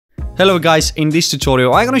Hello guys, in this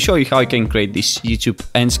tutorial I'm going to show you how you can create these YouTube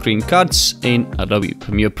end screen cards in Adobe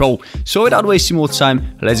Premiere Pro. So without wasting more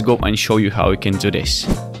time, let's go and show you how you can do this.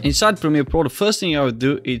 Inside Premiere Pro, the first thing I would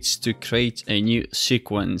do is to create a new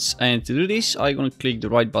sequence. And to do this, I'm going to click the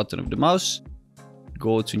right button of the mouse,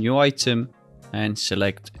 go to new item and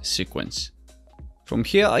select sequence. From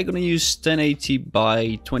here, I'm going to use 1080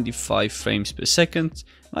 by 25 frames per second.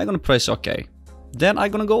 I'm going to press OK. Then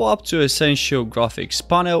I'm gonna go up to Essential Graphics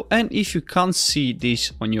panel, and if you can't see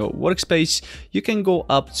this on your workspace, you can go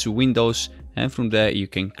up to Windows and from there you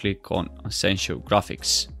can click on Essential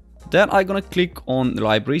Graphics. Then I'm gonna click on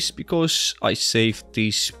Libraries because I saved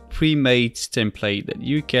this pre-made template that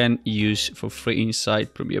you can use for free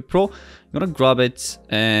inside Premiere Pro. I'm gonna grab it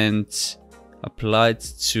and apply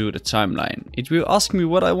it to the timeline. It will ask me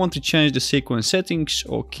whether I want to change the sequence settings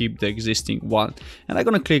or keep the existing one, and I'm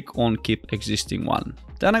gonna click on keep existing one.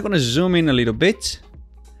 Then I'm gonna zoom in a little bit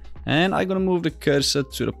and I'm gonna move the cursor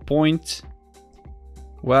to the point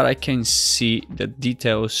where I can see the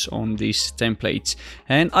details on these templates,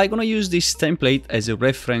 and I'm gonna use this template as a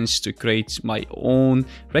reference to create my own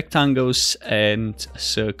rectangles and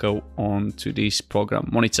circle onto this program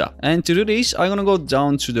monitor. And to do this, I'm gonna go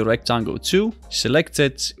down to the rectangle tool, select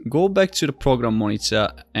it, go back to the program monitor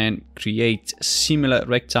and create a similar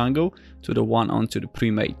rectangle to the one onto the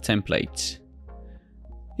pre-made template.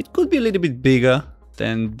 It could be a little bit bigger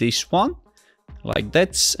than this one, like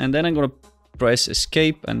that, and then I'm gonna press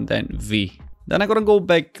escape and then V. Then I'm gonna go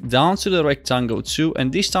back down to the rectangle tool,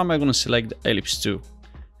 and this time I'm gonna select the ellipse tool,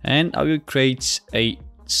 and I will create a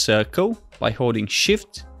circle by holding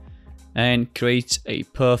shift and create a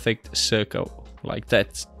perfect circle like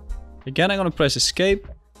that. Again, I'm gonna press escape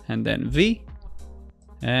and then V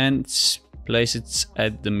and place it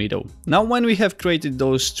at the middle. Now when we have created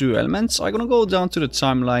those two elements, I'm gonna go down to the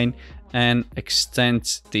timeline and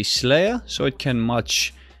extend this layer so it can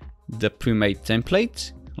match the pre-made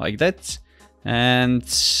template like that. And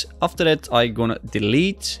after that, I'm gonna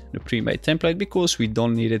delete the pre-made template because we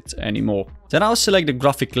don't need it anymore. Then I'll select the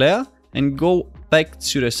graphic layer and go back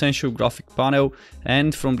to the Essential Graphic panel,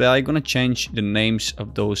 and from there I'm gonna change the names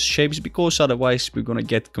of those shapes because otherwise we're gonna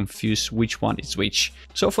get confused which one is which.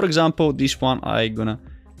 So for example, this one I'm gonna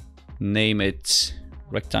name it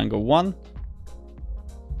rectangle 1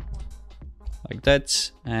 like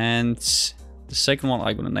that, and the second one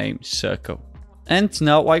I'm gonna name circle. And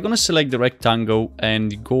now I'm gonna select the rectangle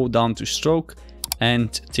and go down to stroke and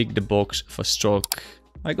tick the box for stroke.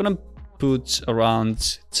 I'm gonna put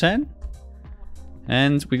around 10,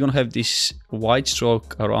 and we're gonna have this white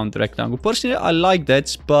stroke around the rectangle. Personally, I like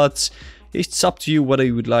that, but it's up to you whether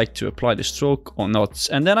you would like to apply the stroke or not.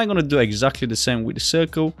 And then I'm gonna do exactly the same with the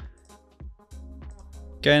circle.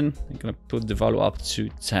 Again, I'm gonna put the value up to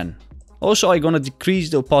 10. Also, I'm gonna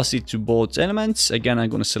decrease the opacity to both elements. Again, I'm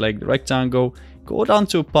gonna select the rectangle, go down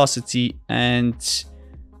to opacity and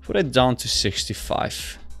put it down to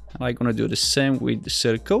 65. And I'm gonna do the same with the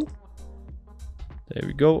circle. There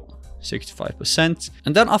we go, 65%.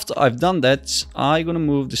 And then after I've done that, I'm gonna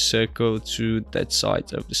move the circle to that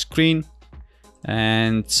side of the screen.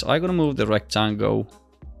 And I'm gonna move the rectangle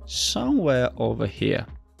somewhere over here.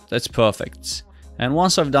 That's perfect. And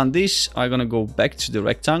once I've done this, I'm gonna go back to the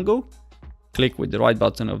rectangle, click with the right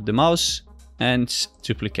button of the mouse and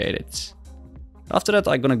duplicate it. After that,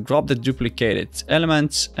 I'm gonna grab the duplicated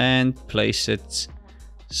element and place it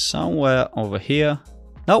somewhere over here.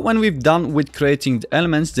 Now, when we've done with creating the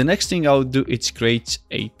elements, the next thing I'll do is create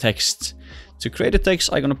a text. To create a text,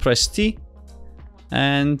 I'm gonna press T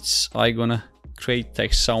and I'm gonna create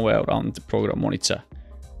text somewhere around the program monitor.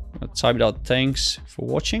 I'm gonna type it out, thanks for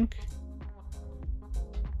watching.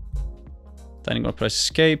 Then I'm gonna press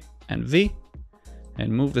escape and V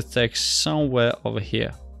and move the text somewhere over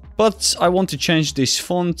here. But I want to change this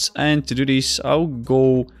font, and to do this I'll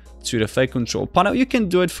go to the effect control panel. You can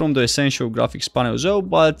do it from the Essential Graphics panel as well,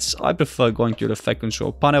 but I prefer going to the effect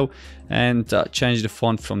control panel and change the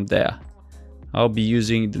font from there. I'll be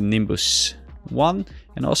using the Nimbus 1,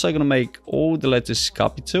 and also I'm gonna make all the letters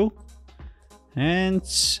capital, and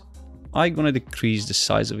I'm gonna decrease the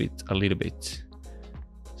size of it a little bit.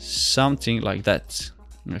 Something like that.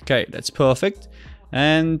 Okay, that's perfect.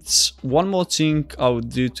 And one more thing I'll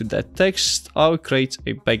do to that text, I'll create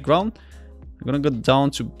a background. I'm gonna go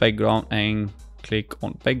down to background and click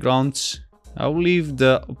on background. I'll leave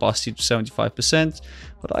the opacity to 75%,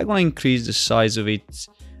 but I'm gonna increase the size of it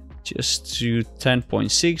just to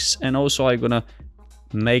 10.6, and also I'm gonna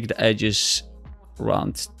make the edges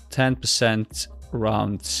around 10%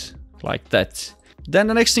 round like that. Then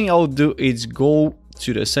the next thing I'll do is go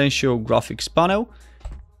to the Essential Graphics panel,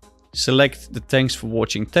 select the thanks for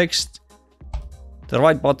watching text, the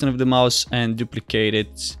right button of the mouse and duplicate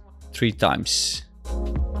it 3 times.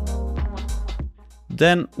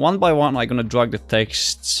 Then one by one I'm gonna drag the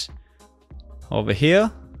text over here,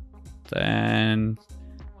 then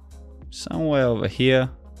somewhere over here,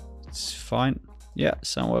 it's fine, yeah,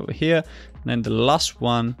 somewhere over here, and then the last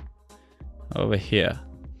one over here.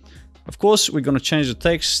 Of course we're gonna change the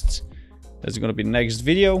text, that's gonna be next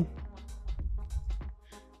video.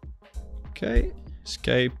 Okay,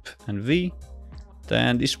 escape and V,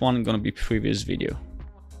 then this one gonna be previous video.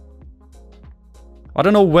 I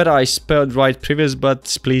don't know whether I spelled right previous,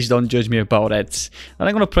 but please don't judge me about that. And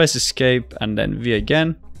I'm gonna press escape and then V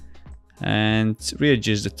again and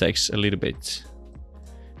readjust the text a little bit.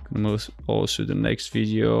 Gonna move also the next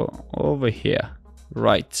video over here,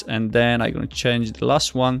 right? And then I'm gonna change the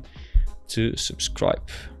last one to subscribe,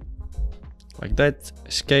 like that.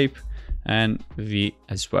 Escape and V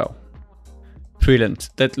as well. Brilliant,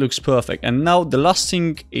 that looks perfect. And now the last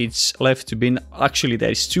thing is left to be, actually there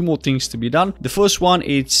is 2 more things to be done. The first one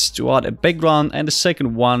is to add a background and the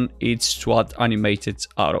second one is to add animated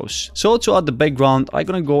arrows. So to add the background, I'm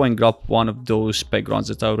gonna go and grab one of those backgrounds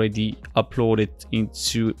that I already uploaded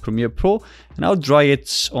into Premiere Pro and I'll drag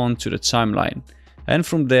it onto the timeline. And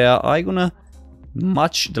from there, I'm gonna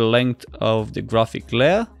match the length of the graphic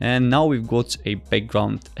layer and now we've got a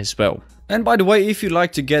background as well. And by the way, if you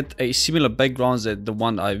like to get a similar background that the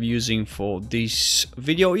one I'm using for this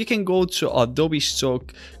video, you can go to Adobe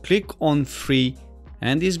Stock, click on free,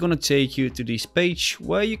 and it's gonna take you to this page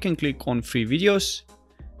where you can click on free videos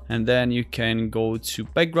and then you can go to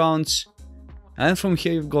backgrounds, and from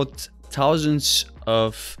here you've got thousands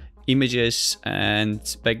of images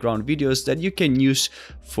and background videos that you can use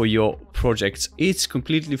for your projects. It's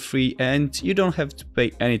completely free and you don't have to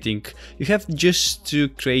pay anything. You have just to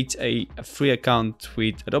create a free account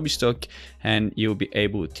with Adobe Stock and you'll be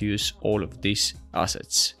able to use all of these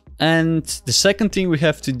assets. And the second thing we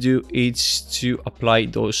have to do is to apply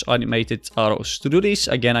those animated arrows. To do this,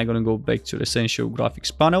 again, I'm gonna go back to the Essential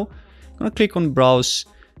Graphics panel. I'm gonna click on Browse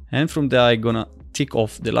and from there I'm gonna tick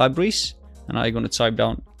off the libraries and I'm gonna type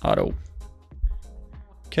down arrow.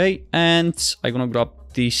 Okay, and I'm gonna grab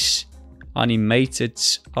this animated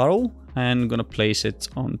arrow and I'm gonna place it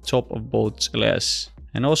on top of both layers.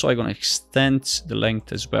 And also I'm gonna extend the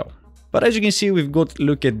length as well. But as you can see, we've got,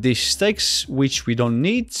 look at this text, which we don't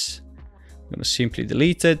need. I'm gonna simply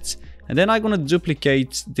delete it. And then I'm gonna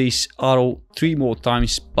duplicate this arrow 3 more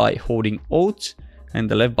times by holding Alt and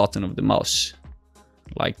the left button of the mouse,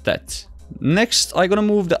 like that. Next, I'm gonna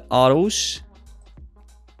move the arrows.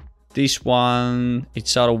 This one,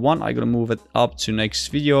 it's arrow 1. I'm gonna move it up to next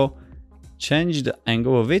video. Change the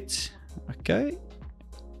angle of it. Okay,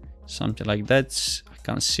 something like that. I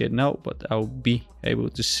can't see it now, but I'll be able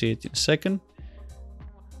to see it in a second.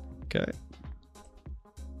 Okay.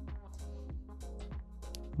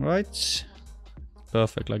 Right.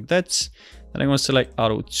 Perfect, like that. Then I'm gonna select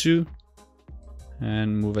arrow 2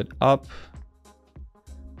 and move it up.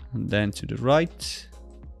 And then to the right,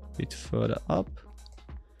 a bit further up.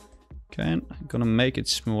 Okay, I'm gonna make it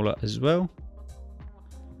smaller as well,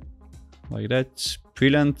 like that.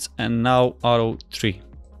 Brilliant. And now arrow 3.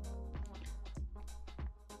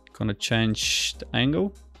 Gonna change the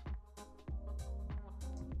angle.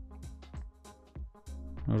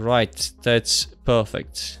 All right, that's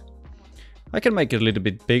perfect. I can make it a little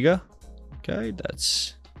bit bigger. Okay,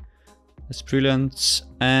 that's brilliant.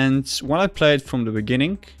 And when I play it from the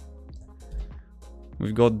beginning,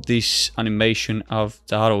 we've got this animation of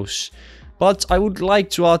the arrows, but I would like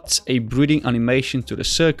to add a breathing animation to the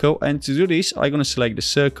circle. And to do this, I'm gonna select the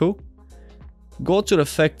circle, go to the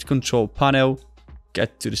effect control panel,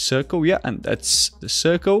 get to the circle, yeah, and that's the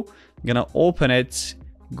circle. I'm gonna open it,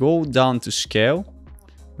 go down to scale,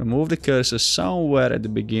 remove the cursor somewhere at the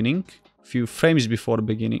beginning, a few frames before the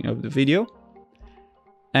beginning of the video,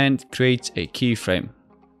 and create a keyframe.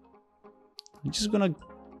 I'm just gonna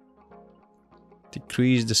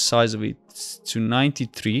decrease the size of it to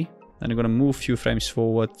 93. Then I'm gonna move a few frames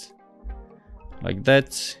forward, like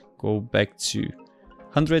that. Go back to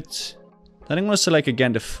 100. Then I'm gonna select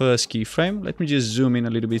again the first keyframe. Let me just zoom in a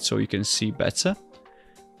little bit so you can see better.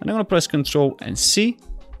 And I'm gonna press Ctrl and C,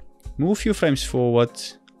 move a few frames forward,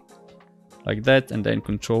 like that, and then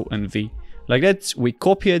Ctrl and V. Like that, we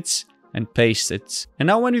copy it and paste it. And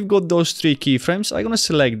now when we've got those 3 keyframes, I'm gonna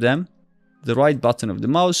select them, the right button of the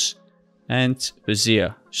mouse, and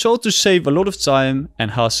Bezier. So to save a lot of time and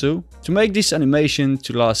hassle, to make this animation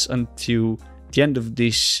to last until the end of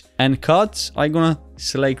this end card, I'm gonna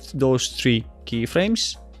select those 3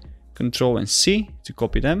 keyframes, Ctrl and C to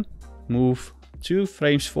copy them, move 2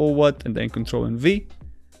 frames forward and then Control and V.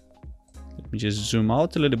 Let me just zoom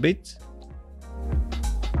out a little bit.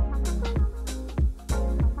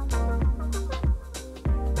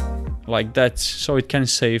 Like that, so it can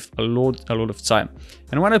save a lot of time.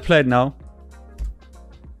 And when I play it now,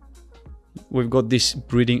 we've got this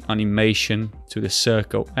breathing animation to the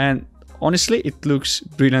circle, and honestly it looks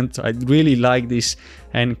brilliant. I really like this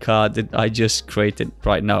end card that I just created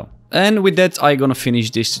right now. And with that, I'm gonna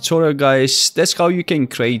finish this tutorial, guys. That's how you can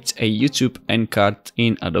create a YouTube end card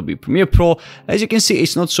in Adobe Premiere Pro. As you can see,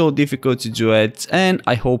 it's not so difficult to do it, and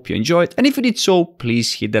I hope you enjoyed. And if you did so,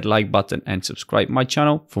 please hit that like button and subscribe my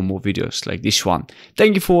channel for more videos like this one.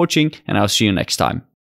 Thank you for watching, and I'll see you next time.